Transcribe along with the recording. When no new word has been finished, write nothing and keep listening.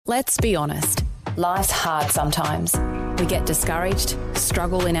Let's be honest. Life's hard sometimes. We get discouraged,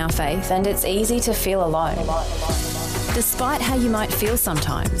 struggle in our faith, and it's easy to feel alone. Despite how you might feel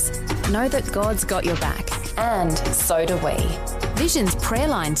sometimes, know that God's got your back. And so do we. Vision's prayer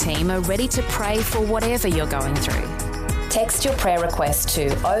line team are ready to pray for whatever you're going through. Text your prayer request to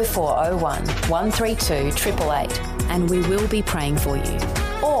 0401 132 888 and we will be praying for you.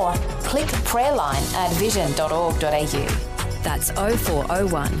 Or click prayerline at vision.org.au. That's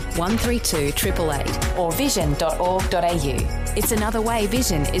 0401 132 888 or vision.org.au. It's another way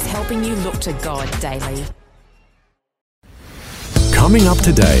Vision is helping you look to God daily. Coming up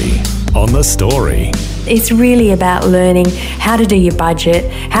today on The Story. It's really about learning how to do your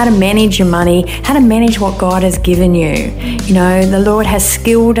budget, how to manage your money, how to manage what God has given you. You know, the Lord has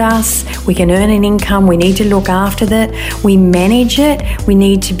skilled us. We can earn an income. We need to look after that. We manage it. We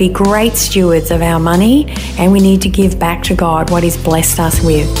need to be great stewards of our money, and we need to give back to God what He's blessed us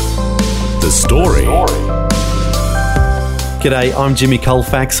with. The Story. G'day, I'm Jimmy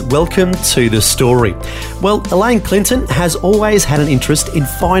Colfax. Welcome to The Story. Well, Elaine Clinton has always had an interest in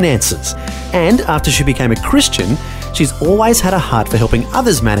finances, and after she became a Christian, she's always had a heart for helping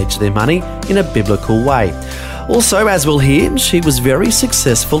others manage their money in a biblical way. Also, as we'll hear, she was very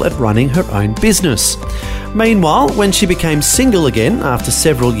successful at running her own business. Meanwhile, when she became single again after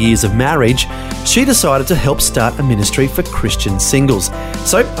several years of marriage, she decided to help start a ministry for Christian singles.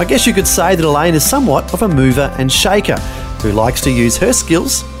 So I guess you could say that Elaine is somewhat of a mover and shaker who likes to use her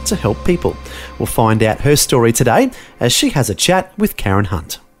skills to help people. We'll find out her story today as she has a chat with Karen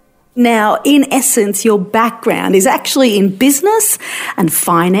Hunt. Now, in essence, your background is actually in business and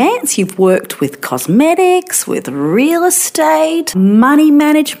finance. You've worked with cosmetics, with real estate, money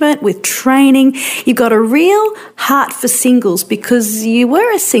management, with training. You've got a real heart for singles because you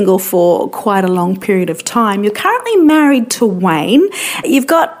were a single for quite a long period of time. You're currently married to Wayne. You've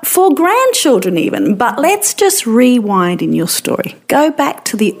got 4 grandchildren even. But let's just rewind in your story. Go back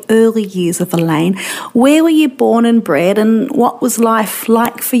to the early years of Elaine. Where were you born and bred, and what was life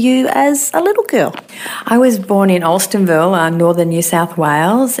like for you as a little girl? I was born in Alstonville, northern New South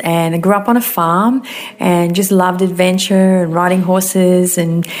Wales, and I grew up on a farm and just loved adventure and riding horses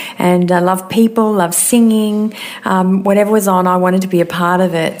and I loved people, loved singing. Whatever was on, I wanted to be a part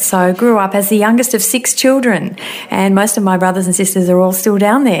of it. So I grew up as the youngest of 6 children, and most of my brothers and sisters are all still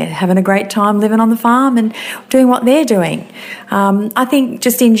down there having a great time living on the farm and doing what they're doing. I think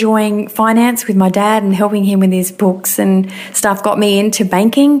just enjoying finance with my dad and helping him with his books and stuff got me into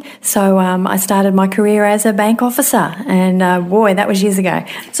banking. So I started my career as a bank officer, and boy, that was years ago.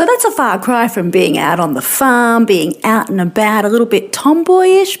 So that's a far cry from being out on the farm, being out and about, a little bit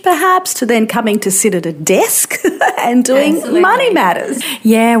tomboyish perhaps, to then coming to sit at a desk and doing Absolutely. Money Matters.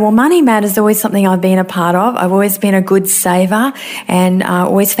 Yeah, well, money matters is always something I've been a part of. I've always been a good saver, and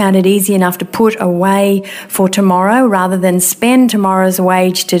always found it easy enough to put away for tomorrow rather than spend tomorrow's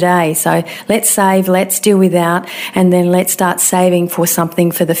wage today. So let's save, let's do without, and then let's start saving for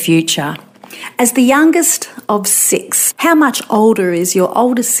something for the future. As the youngest of 6, how much older is your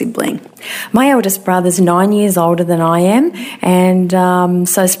oldest sibling? My eldest brother's 9 years older than I am, and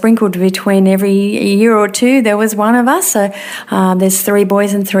so sprinkled between every year or two there was one of us. So there's 3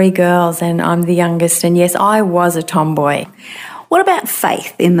 boys and 3 girls, and I'm the youngest, and yes, I was a tomboy. What about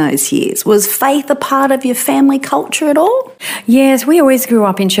faith in those years? Was faith a part of your family culture at all? Yes, we always grew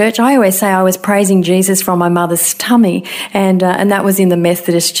up in church. I always say I was praising Jesus from my mother's tummy, and that was in the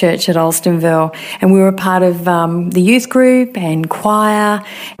Methodist church at Alstonville. And we were a part of the youth group and choir.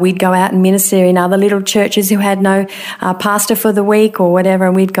 We'd go out and minister in other little churches who had no pastor for the week or whatever,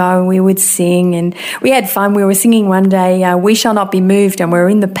 and we'd go and we would sing, and we had fun. We were singing one day, "We Shall Not Be Moved," and we were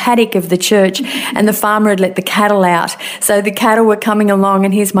in the paddock of the church, and the farmer had let the cattle out. So the cattle were coming along,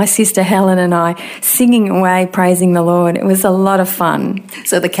 and here's my sister Helen and I singing away, praising the Lord. It was a lot of fun.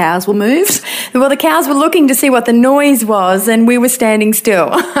 So the cows were moved? Well, the cows were looking to see what the noise was, and we were standing still.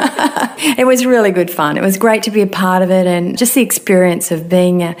 It was really good fun. It was great to be a part of it, and just the experience of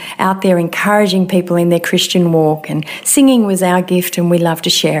being out there encouraging people in their Christian walk, and singing was our gift, and we love to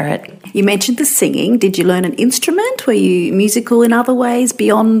share it. You mentioned the singing. Did you learn an instrument? Were you musical in other ways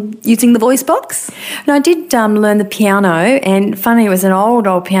beyond using the voice box? No, I did learn the piano, and funny, it was an old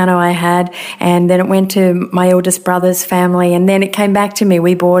piano I had, and then it went to my eldest brother's family, and then it came back to me.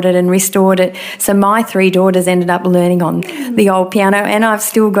 We bought it and restored it. So my 3 daughters ended up learning on the old piano, and I've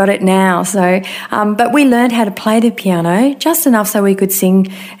still got it now. So, but we learned how to play the piano just enough so we could sing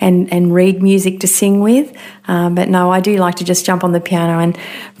and read music to sing with. But no, I do like to just jump on the piano and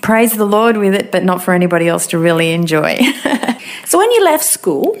praise the Lord with it, but not for anybody else to really enjoy. So when you left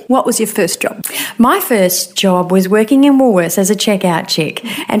school, what was your first job? My first job was working in Woolworths as a checkout chick.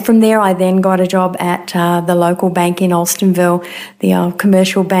 And from there, I then got a job at the local bank in Alstonville, the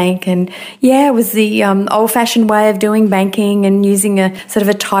commercial bank. And yeah, it was the old-fashioned way of doing banking and using a sort of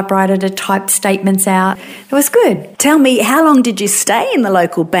a typewriter to type statements out. It was good. Tell me, how long did you stay in the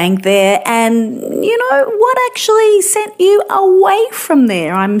local bank there? And, what actually sent you away from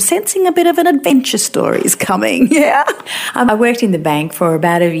there? I'm sensing a bit of an adventure story is coming. Yeah. I worked in the bank for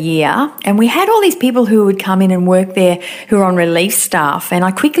about a year, and we had all these people who would come in and work there who were on relief staff, and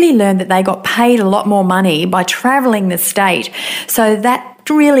I quickly learned that they got paid a lot more money by travelling the state. So that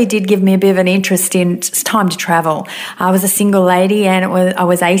really did give me a bit of an interest in it's time to travel. I was a single lady and I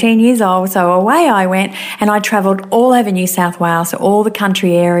was 18 years old, so away I went and I travelled all over New South Wales, so all the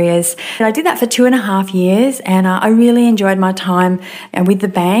country areas. And I did that for 2.5 years, and I really enjoyed my time with the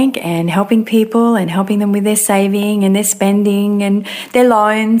bank and helping people and helping them with their saving and their spending and their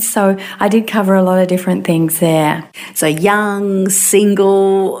loans. So I did cover a lot of different things there. So young,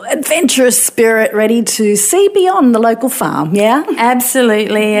 single, adventurous spirit, ready to see beyond the local farm, yeah? Absolutely,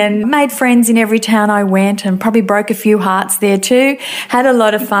 and made friends in every town I went and probably broke a few hearts there too. Had a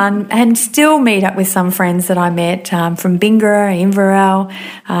lot of fun and still meet up with some friends that I met from Bingara, Inverell,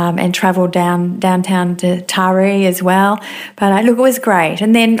 and travelled downtown to Taree as well. But look, it was great.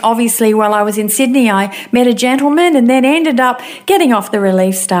 And then obviously while I was in Sydney, I met a gentleman and then ended up getting off the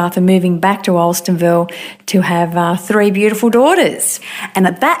relief staff and moving back to Alstonville to have 3 beautiful daughters. And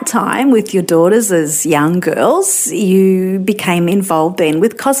at that time, with your daughters as young girls, you became involved then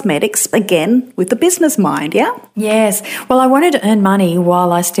with cosmetics, again, with the business mind, yeah? Yes. Well, I wanted to earn money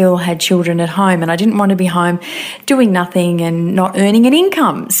while I still had children at home, and I didn't want to be home doing nothing and not earning an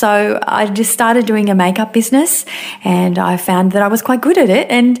income. So I just started doing a makeup business, and I found that I was quite good at it.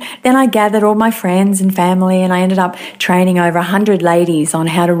 And then I gathered all my friends and family, and I ended up training over 100 ladies on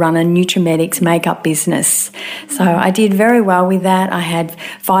how to run a Nutrimetics makeup business. So I did very well with that. I had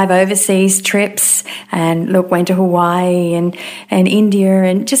 5 overseas trips and went to Hawaii and India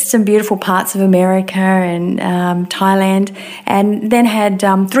and just some beautiful parts of America and Thailand, and then had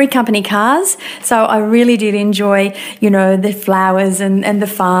 3 company cars. So I really did enjoy, the flowers and the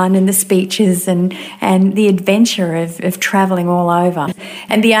fun and the speeches and the adventure of travelling all over.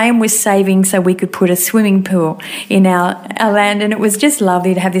 And the aim was saving so we could put a swimming pool in our land, and it was just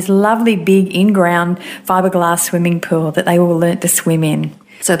lovely to have this lovely big in-ground fiberglass swimming pool that they all learnt to swim in.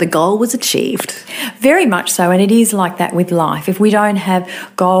 So the goal was achieved. Very much so, and it is like that with life. If we don't have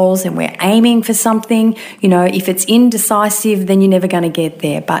goals and we're aiming for something, if it's indecisive, then you're never going to get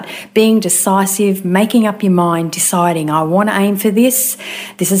there. But being decisive, making up your mind, deciding, I want to aim for this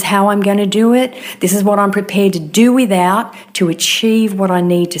is how I'm going to do it, this is what I'm prepared to do without to achieve what I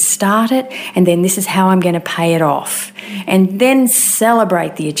need to start it, and then this is how I'm going to pay it off. And then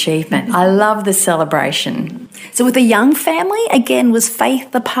celebrate the achievement. I love the celebration. So with a young family, again, was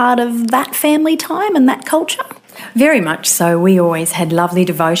faith a part of that family time and that culture? Very much so. We always had lovely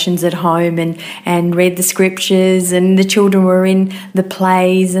devotions at home and read the scriptures, and the children were in the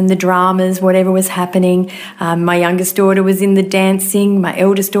plays and the dramas, whatever was happening. My youngest daughter was in the dancing, my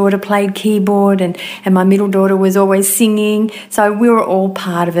eldest daughter played keyboard, and my middle daughter was always singing. So we were all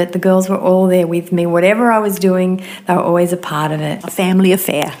part of it. The girls were all there with me. Whatever I was doing, they were always a part of it. A family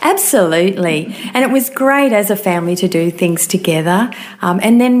affair. Absolutely. And it was great as a family to do things together.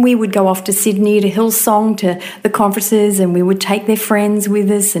 And then we would go off to Sydney, to Hillsong, to the conferences, and we would take their friends with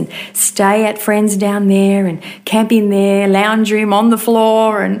us and stay at friends down there and camp in their lounge room on the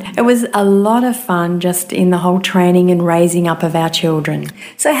floor, and it was a lot of fun just in the whole training and raising up of our children.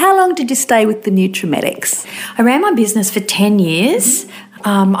 So how long did you stay with the Nutrimetics? I ran my business for 10 years.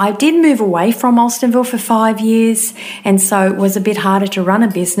 I did move away from Alstonville for 5 years, and so it was a bit harder to run a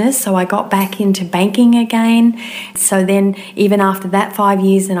business, so I got back into banking again. So then even after that 5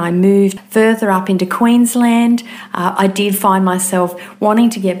 years, and I moved further up into Queensland, I did find myself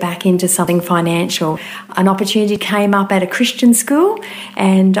wanting to get back into something financial. An opportunity came up at a Christian school,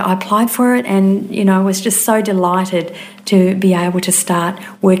 and I applied for it, and was just so delighted to be able to start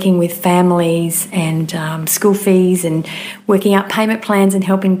working with families and school fees and working out payment plans and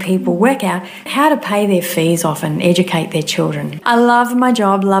helping people work out how to pay their fees off and educate their children. I love my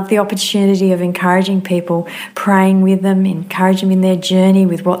job, love the opportunity of encouraging people, praying with them, encouraging them in their journey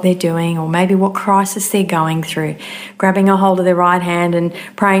with what they're doing or maybe what crisis they're going through, grabbing a hold of their right hand and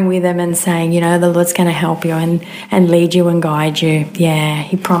praying with them and saying, the Lord's going to help you and lead you and guide you. Yeah,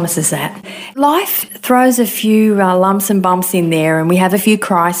 He promises that. Life throws a few lumps and some bumps in there, and we have a few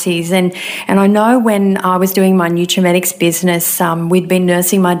crises. And I know when I was doing my Nutrimedics business, we'd been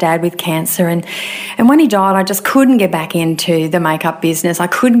nursing my dad with cancer, and when he died, I just couldn't get back into the makeup business. I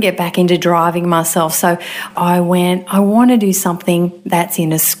couldn't get back into driving myself. So I want to do something that's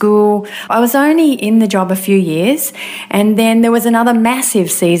in a school. I was only in the job a few years, and then there was another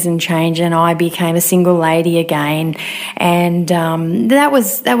massive season change, and I became a single lady again. And that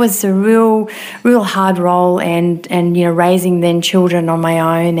was a real hard role, and raising then children on my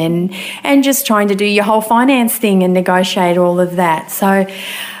own, and just trying to do your whole finance thing and negotiate all of that. So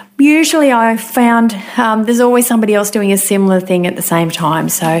usually I found there's always somebody else doing a similar thing at the same time.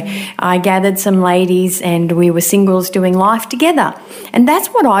 So I gathered some ladies and we were singles doing life together. And that's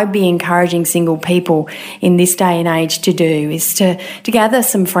what I'd be encouraging single people in this day and age to do, is to gather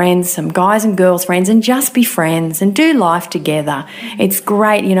some friends, some guys and girls friends, and just be friends and do life together. It's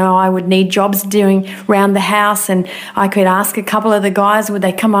great. I would need jobs doing around the house, and I could ask a couple of the guys, would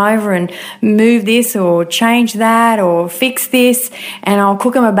they come over and move this or change that or fix this, and I'll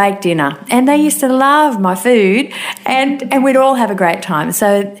cook them a baked dinner. And they used to love my food, and we'd all have a great time.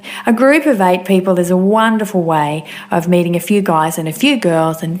 So a group of 8 people is a wonderful way of meeting a few guys and a few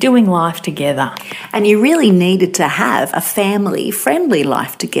girls and doing life together. And you really needed to have a family-friendly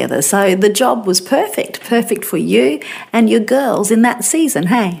life together. So the job was perfect for you and your girls in that season,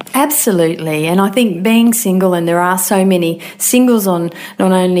 hey? Absolutely. And I think being single, and there are so many singles on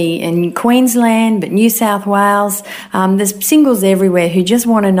not only in Queensland but New South Wales, there's singles everywhere who just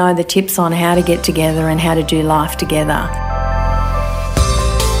want to know the tips on how to get together and how to do life together.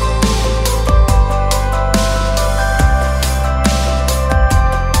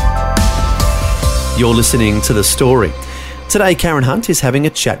 You're listening to The Story. Today, Karen Hunt is having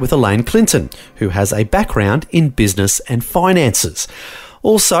a chat with Elaine Clinton, who has a background in business and finances.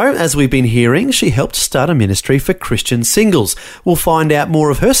 Also, as we've been hearing, she helped start a ministry for Christian singles. We'll find out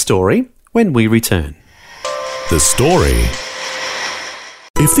more of her story when we return. The Story.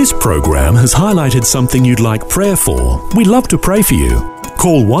 If this program has highlighted something you'd like prayer for, we'd love to pray for you.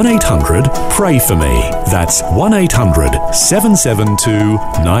 Call 1-800-PRAY-FOR-ME. That's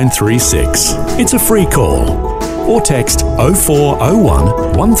 1-800-772-936. It's a free call. Or text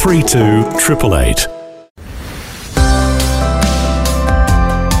 0401 132 888.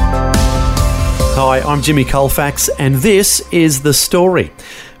 Hi, I'm Jimmy Colfax, and this is The Story.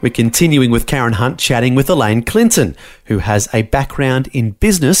 We're continuing with Karen Hunt chatting with Elaine Clinton, who has a background in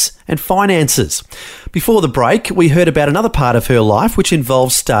business and finances. Before the break, we heard about another part of her life which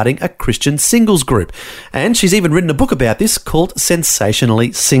involves starting a Christian singles group. And she's even written a book about this called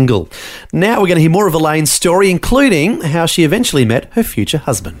Sensationally Single. Now we're going to hear more of Elaine's story, including how she eventually met her future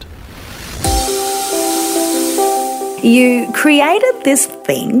husband. You created this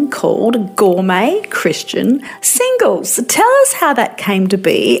thing called Gourmet Christian Singles. Tell us how that came to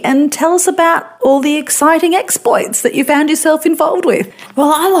be, and tell us about all the exciting exploits that you found yourself involved with.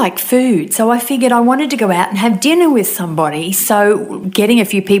 Well, I like food, so I figured I wanted to go out and have dinner with somebody. So getting a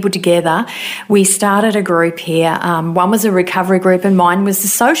few people together, we started a group here. One was a recovery group and mine was the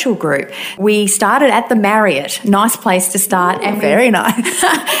social group. We started at the Marriott, nice place to start. And very nice.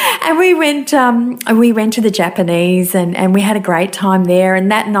 And we went to the Japanese and we had a great time there.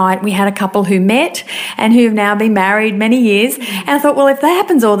 And that night we had a couple who met and who have now been married many years. And I thought, well, if that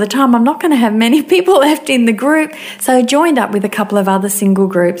happens all the time, I'm not going to have many people left in the group. So I joined up with a couple of other single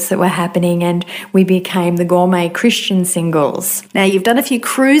groups that were happening, and we became the Gourmet Christian Singles. Now, you've done a few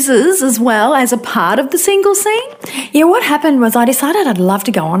cruises as well as a part of the single scene? Yeah, what happened was I decided I'd love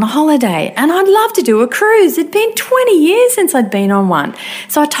to go on a holiday and I'd love to do a cruise. It'd been 20 years since I'd been on one.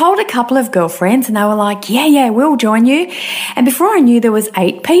 So I told a couple of girlfriends and they were like, yeah, we'll join you. And before I knew, there was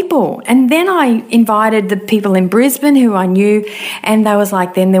 8 people. And then I invited the people in Brisbane who I knew, and there was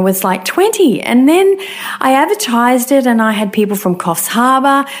like 20. And then I advertised it and I had people from Coffs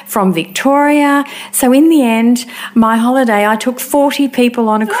Harbour, from Victoria. So in the end, my holiday, I took 40 people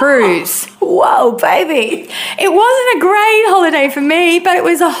on a cruise. Whoa, baby. It wasn't a great holiday for me, but it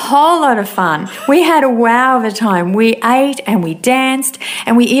was a whole lot of fun. We had a wow of a time. We ate and we danced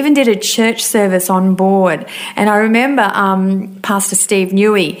and we even did a church service on board. And I remember Pastor Steve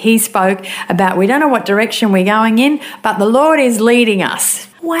Newey, he spoke about, we don't know what direction we're going in, but the Lord is leading us.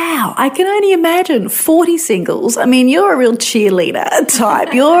 Wow, I can only imagine 40 singles. I mean, you're a real cheerleader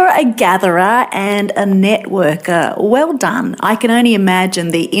type. You're a gatherer and a networker. Well done. I can only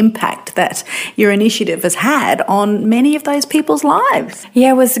imagine the impact that your initiative has had on many of those people's lives.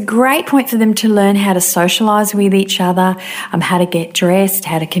 Yeah, it was a great point for them to learn how to socialise with each other, how to get dressed,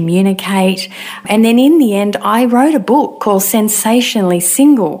 how to communicate. And then in the end, I wrote a book called Sensationally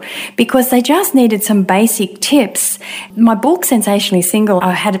Single because they just needed some basic tips. My book, Sensationally Single,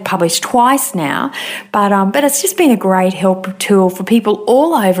 I had it published twice now, but it's just been a great help tool for people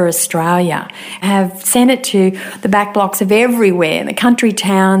all over Australia. I have sent it to the back blocks of everywhere, the country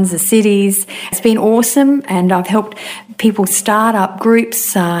towns, the cities. It's been awesome, and I've helped people start up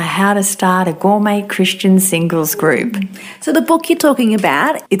groups, how to start a gourmet Christian singles group. So the book you're talking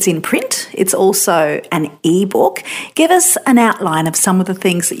about, it's in print, it's also an e-book. Give us an outline of some of the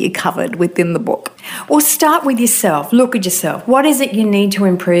things that you covered within the book. Well, start with yourself. Look at yourself. What is it you need to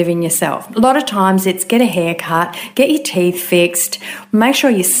improve in yourself? A lot of times it's get a haircut, get your teeth fixed, make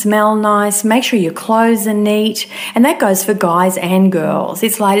sure you smell nice, make sure your clothes are neat, and that goes for guys and girls.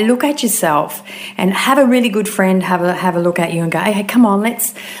 It's like look at yourself and have a really good friend have a look at you and go, hey, come on,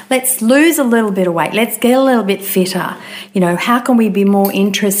 let's lose a little bit of weight. Let's get a little bit fitter. How can we be more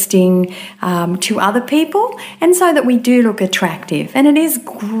interesting to other people, and so that we do look attractive? And it is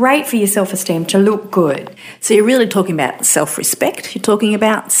great for your self-esteem to look good. So you're really talking about self-respect. You're talking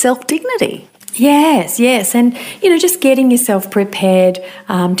about self-dignity. Yes. And, just getting yourself prepared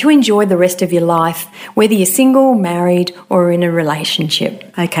to enjoy the rest of your life, whether you're single, married, or in a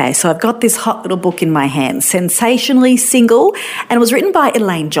relationship. Okay, so I've got this hot little book in my hand, Sensationally Single, and it was written by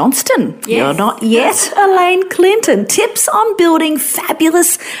Elaine Johnston. Yes. You're not yet Elaine Clinton. Tips on building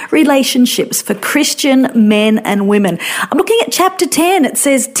fabulous relationships for Christian men and women. I'm looking at chapter 10. It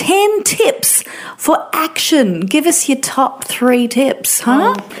says 10 tips for action. Give us your top 3 tips,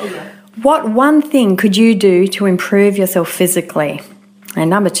 huh? What one thing could you do to improve yourself physically? And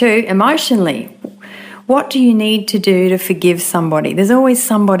number 2, emotionally. What do you need to do to forgive somebody? There's always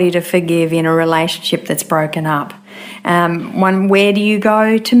somebody to forgive in a relationship that's broken up. Where do you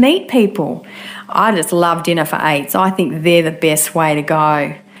go to meet people? I just love dinner for 8, so I think they're the best way to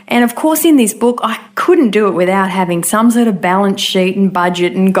go. And of course, in this book, I couldn't do it without having some sort of balance sheet and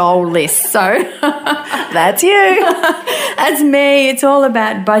budget and goal list. So that's you. That's me. It's all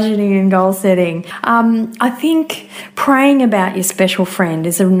about budgeting and goal setting. I think praying about your special friend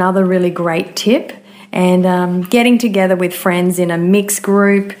is another really great tip. And getting together with friends in a mixed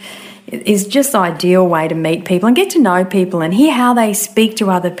group is just the ideal way to meet people and get to know people and hear how they speak to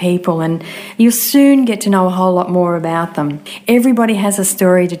other people, and you'll soon get to know a whole lot more about them. Everybody has a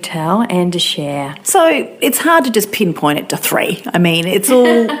story to tell and to share. So it's hard to just pinpoint it to 3. I mean, it's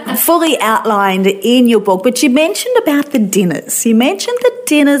all fully outlined in your book, but you mentioned about the dinners. You mentioned the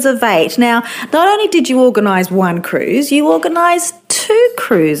dinners of 8. Now, not only did you organise one cruise, you organised 2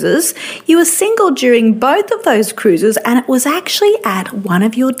 cruises. You were single during both of those cruises, and it was actually at one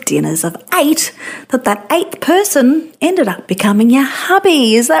of your dinners of 8 that 8th person ended up becoming your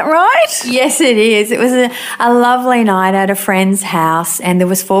hubby. Is that right? Yes, it is. It was a lovely night at a friend's house, and there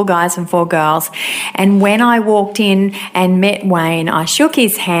was 4 guys and 4 girls. And when I walked in and met Wayne, I shook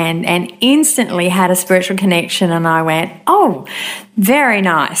his hand and instantly had a spiritual connection, and I went, oh, very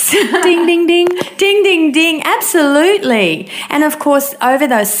nice. Ding, ding, ding. Ding, ding, ding. Absolutely. And of course, over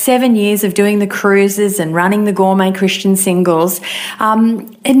those 7 years of doing the cruises and running the Gourmet Christian Singles,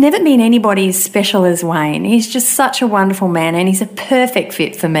 it never been anybody as special as Wayne. He's just such a wonderful man, and he's a perfect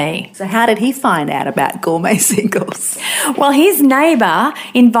fit for me. So how did he find out about Gourmet Singles? Well, his neighbour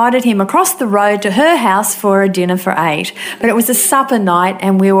invited him across the road to her house for a dinner for 8. But it was a supper night,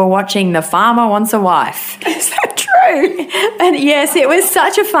 and we were watching The Farmer Wants a Wife. Is that true? And yes, it was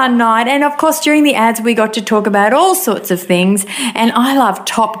such a fun night. And of course, during the ads, we got to talk about all sorts of things. And I love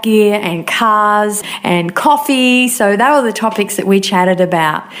Top Gear and cars and coffee. So they were the topics that we chatted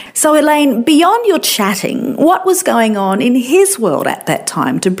about. So Elaine, beyond your chatting, what was going on in his world at that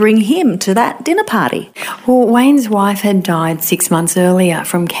time to bring him to that dinner party? Well, Wayne's wife had died 6 months earlier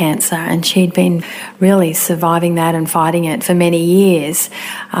from cancer, and she'd been really surviving that and fighting it for many years.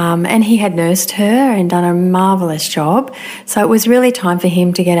 And he had nursed her and done a marvellous job. So it was really time for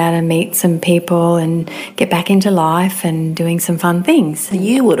him to get out and meet some people and get back into life and doing some fun things.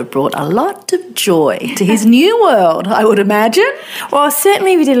 You would have brought a lot of joy to his new world, I would imagine. Well,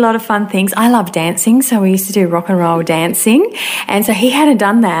 certainly we did a lot of fun things. I love dancing, so we used to do rock and roll dancing. And so he hadn't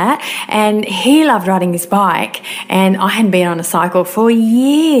done that, and he loved riding his bike, and I hadn't been on a cycle for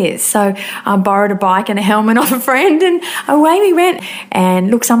years. So I borrowed a bike and a helmet off a friend, and away we went. And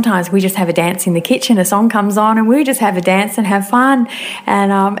look, sometimes we just have a dance in the kitchen, a song comes on, and we we just have a dance and have fun. And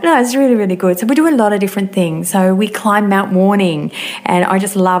no, it's really, really good. So we do a lot of different things. So we climb Mount Warning, and I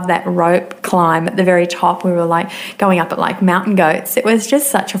just love that rope climb at the very top. We were like going up at like mountain goats. It was just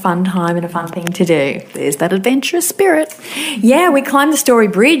such a fun time and a fun thing to do. There's that adventurous spirit. Yeah, we climbed the Story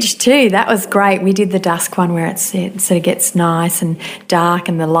Bridge too. That was great. We did the dusk one where it sort of gets nice and dark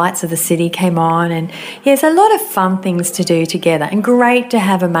and the lights of the city came on. And yeah, it's a lot of fun things to do together and great to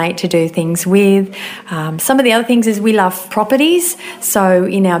have a mate to do things with. Some of the other things is we love properties. So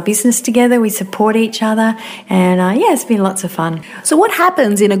in our business together, we support each other. And yeah, it's been lots of fun. So what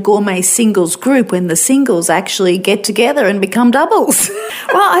happens in a gourmet singles group when the singles actually get together and become doubles?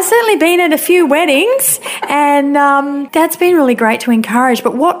 Well, I've certainly been at a few weddings, and that's been really great to encourage.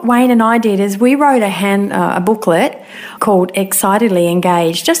 But what Wayne and I did is we wrote a booklet called Excitedly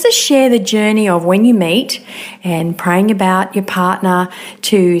Engaged, just to share the journey of when you meet and praying about your partner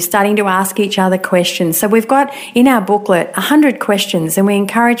to starting to ask each other questions. So we've got in our booklet 100 questions, and we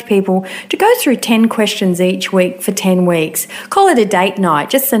encourage people to go through 10 questions each week for 10 weeks. Call it a date night,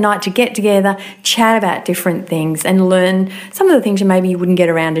 just a night to get together, chat about different things and learn some of the things maybe you wouldn't get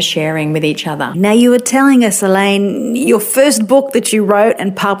around to sharing with each other. Now, you were telling us, Elaine, your first book that you wrote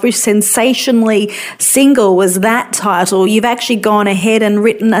and published, Sensationally Single, was that title. You've actually gone ahead and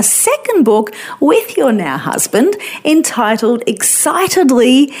written a second book with your now husband entitled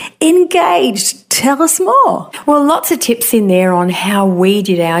Excitedly Engaged. Tell us more. Well, lots of tips in there on how we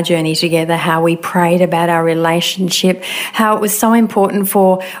did our journey together, how we prayed about our relationship, how it was so important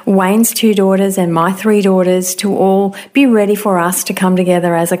for Wayne's 2 daughters and my 3 daughters to all be ready for us to come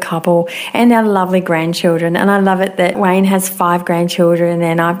together as a couple, and our lovely grandchildren. And I love it that Wayne has 5 grandchildren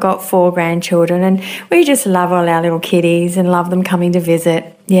and I've got 4 grandchildren, and we just love all our little kiddies and love them coming to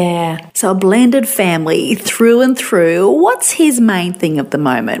visit. Yeah. So a blended family through and through. What's his main thing at the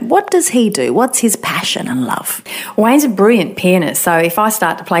moment? What does he do? What's his passion and love? Wayne's a brilliant pianist, so if I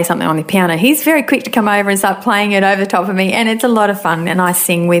start to play something on the piano, he's very quick to come over and start playing it over the top of me, and it's a lot of fun, and I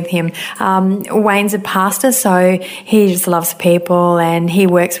sing with him. Wayne's a pastor, so he just loves people, and he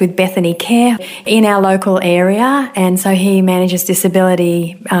works with Bethany Care in our local area, and so he manages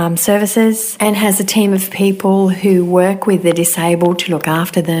disability services and has a team of people who work with the disabled to look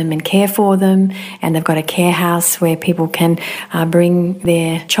after them and care for them, and they've got a care house where people can bring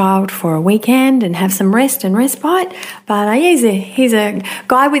their child for a weekend and have some rest and respite. But he's a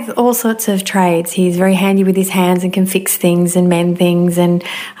guy with all sorts of trades. He's very handy with his hands and can fix things and mend things, and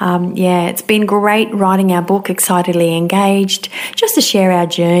yeah, it's been great writing our book Excitedly Engaged, just to share our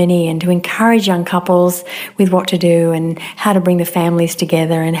journey and to encourage young couples with what to do and how to bring the families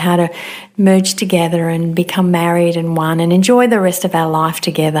together and how to merge together and become married and one and enjoy the rest of our life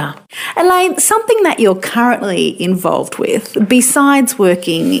together. Elaine, something that you're currently involved with, besides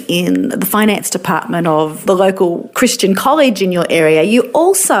working in the finance department of the local Christian college in your area, you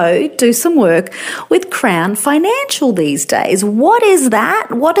also do some work with Crown Financial these days. What is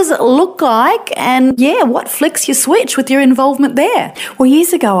that? What does it look like? And yeah, what flicks your switch with your involvement there? Well,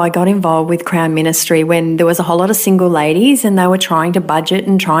 years ago I got involved with Crown Ministry when there was a whole lot of single ladies and they were trying to budget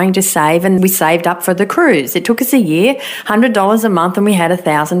and trying to save, and we saved up for the cruise. It took us a year, $100 a month, and we had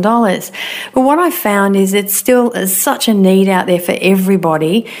 $1,000. But what I found is it's still such a need out there for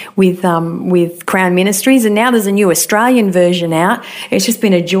everybody with Crown Ministries, and now there's a new Australian version out. It's just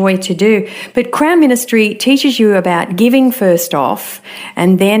been a joy to do. But Crown Ministry teaches you about giving first off,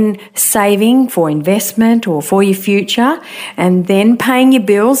 and then saving for investment or for your future, and then paying your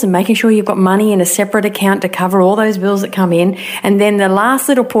bills and making sure you've got money in a separate account to cover all those bills that come in, and then the last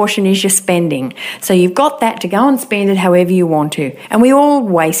little portion is your spending. So you've got that to go and spend it however you want to. And we all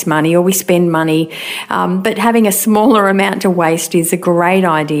waste money or we spend money, but having a smaller amount to waste is a great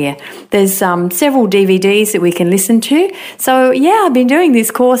idea. There's several DVDs that we can listen to. So yeah, I've been doing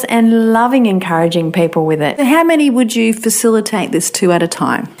this course and loving encouraging people with it. How many would you facilitate this to at a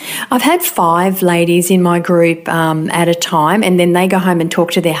time? I've had 5 ladies in my group at a time, and then they go home and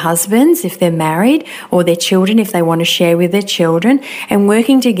talk to their husbands if they're married, or their children if they want to share with their children. And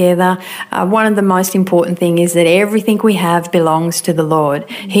working together, one of the most important things is that everything we have belongs to the Lord.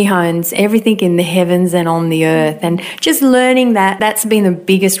 He owns everything in the heavens and on the earth. And just learning that's been the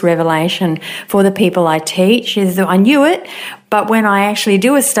biggest revelation for the people I teach, is that I knew it, but when I actually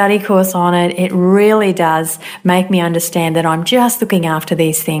do a study course on it, it really does make me understand that I'm just looking after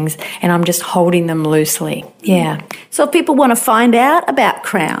these things and I'm just holding them loosely. Yeah. So if people want to find out about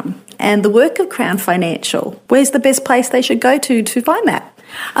Crown and the work of Crown Financial, where's the best place they should go to find that?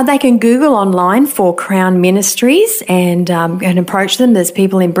 They can Google online for Crown Ministries and approach them. There's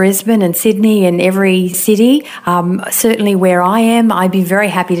people in Brisbane and Sydney and every city. Certainly where I am, I'd be very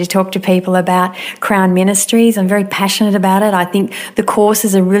happy to talk to people about Crown Ministries. I'm very passionate about it. I think the course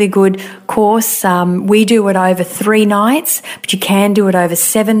is a really good course. We do it over 3 nights, but you can do it over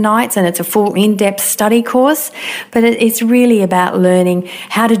 7 nights, and it's a full in-depth study course. But it's really about learning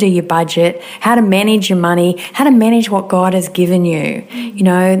how to do your budget, how to manage your money, how to manage what God has given you. You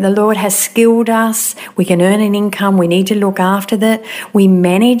know, the Lord has skilled us. We can earn an income. We need to look after that. We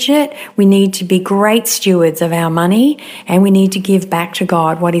manage it. We need to be great stewards of our money, and we need to give back to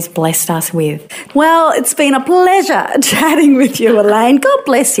God what He's blessed us with. Well, it's been a pleasure chatting with you, Elaine. God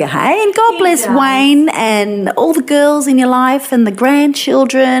bless you, hey? And God bless Wayne and all the girls in your life and the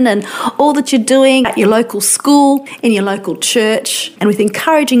grandchildren and all that you're doing at your local school, in your local church, and with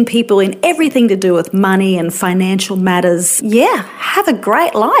encouraging people in everything to do with money and financial matters. Yeah, have a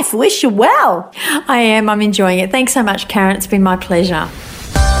great life. Wish you well. I am. I'm enjoying it. Thanks so much, Karen. It's been my pleasure.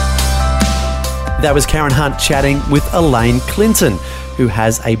 That was Karen Hunt chatting with Elaine Clinton, who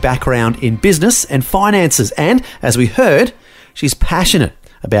has a background in business and finances. And, as we heard, she's passionate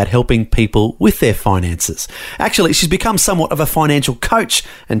about helping people with their finances. Actually, she's become somewhat of a financial coach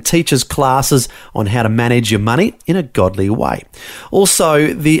and teaches classes on how to manage your money in a godly way.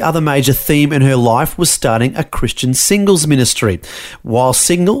 Also, the other major theme in her life was starting a Christian singles ministry. While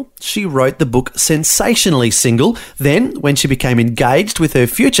single, she wrote the book Sensationally Single. Then, when she became engaged with her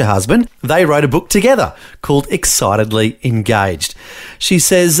future husband, they wrote a book together called Excitedly Engaged. She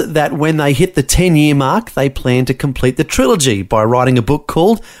says that when they hit the 10-year mark, they plan to complete the trilogy by writing a book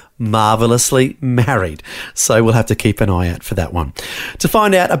called Marvelously Married. So we'll have to keep an eye out for that one. To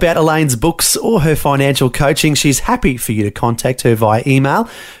find out about Elaine's books or her financial coaching, she's happy for you to contact her via email.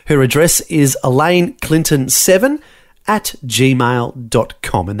 Her address is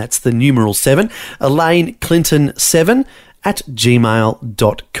elaineclinton7@gmail.com, and that's the numeral 7,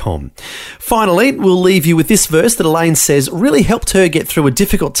 elaineclinton7@gmail.com. Finally, we'll leave you with this verse that Elaine says really helped her get through a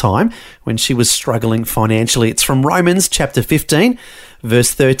difficult time when she was struggling financially. It's from Romans chapter 15,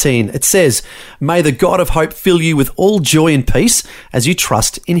 verse 13. It says, "May the God of hope fill you with all joy and peace as you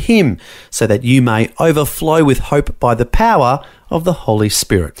trust in Him, so that you may overflow with hope by the power of the Holy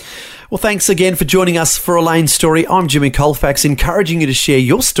Spirit." Well, thanks again for joining us for Elaine's story. I'm Jimmy Colfax, encouraging you to share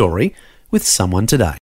your story with someone today.